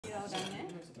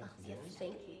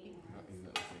Thank you.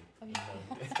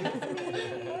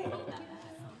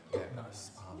 Yeah,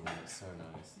 that's so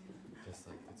nice. Just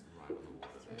like it's right on the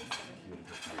water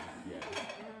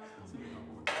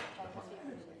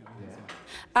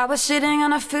there. I was sitting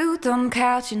on a Futon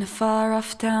couch in a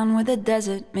far-off town where the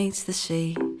desert meets the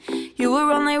sea. You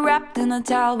were only wrapped in a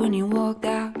towel when you walked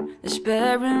out the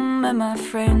spare room at my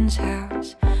friend's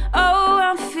house. Oh,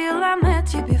 I feel I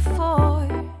met you before.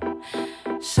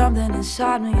 Something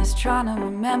inside me is trying to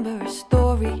remember a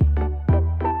story.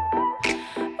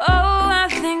 Oh, I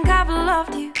think I've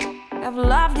loved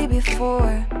you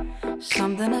before.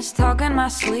 Something is tugging my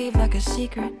sleeve like a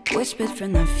secret whispered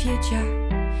from the future.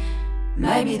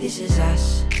 Maybe this is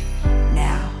us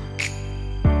now.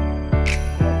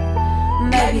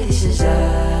 Maybe this is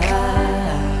us.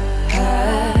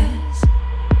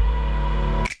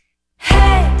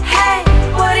 Hey, hey,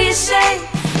 what do you say?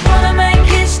 Wanna make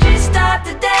history start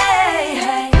today?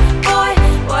 Hey, boy,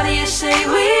 what do you say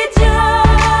we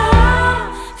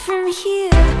jump from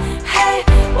here? Hey,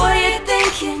 what are you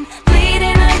thinking?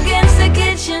 Leaning against the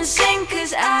kitchen sink,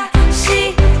 'cause I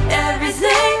see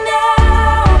everything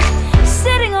now.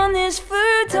 Sitting on this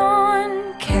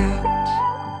futon couch.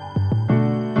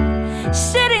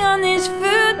 Sitting on this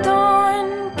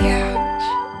futon couch.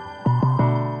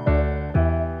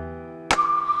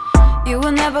 You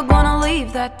were never gonna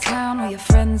leave that town where your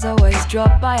friends always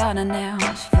drop by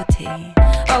unannounced for tea.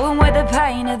 Oh, and where the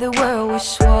pain of the world was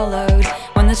swallowed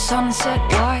when the sunset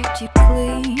wiped you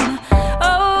clean.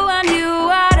 Oh, I knew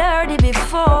I'd heard it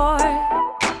before.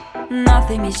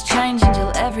 Nothing is changed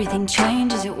until everything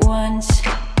changes at once.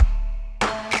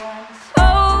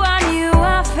 Oh, I knew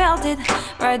I felt it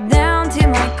right down to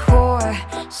my core.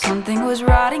 Something was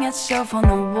writing itself on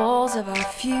the walls of our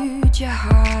future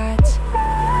hearts.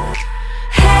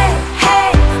 Hey,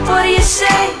 hey, what do you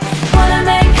say? Wanna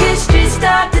make history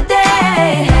start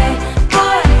today? Hey,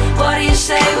 boy, what do you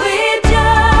say we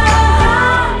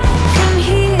jump from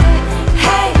here?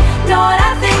 Hey, know what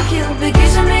I think you'll be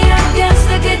kissing me against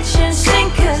the kitchen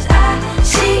sink, 'cause I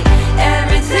see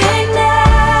everything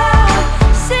now.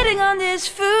 Sitting on this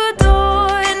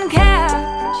futon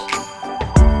couch.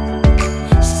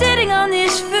 Sitting on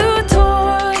this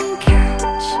futon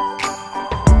couch.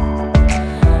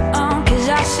 'Cause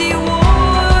I see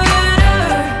water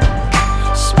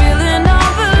spilling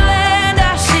over land.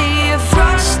 I see a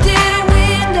frosted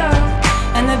window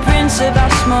and the prints of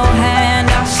our small hand.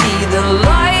 I see the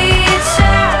lights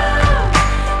out,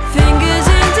 fingers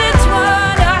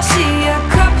intertwined. I see a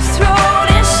cup thrown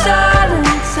in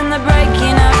silence and the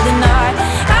breaking of the night.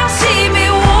 I see me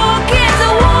walking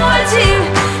towards you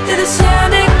to the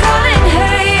sound of calling.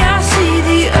 Hey, I see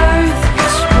the earth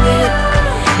split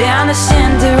down the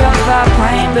center of our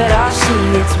plane, but I see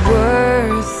it's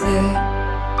worth it,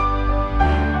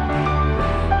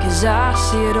 'cause I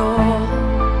see it all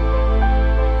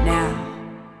now.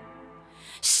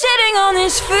 Sitting on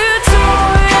this food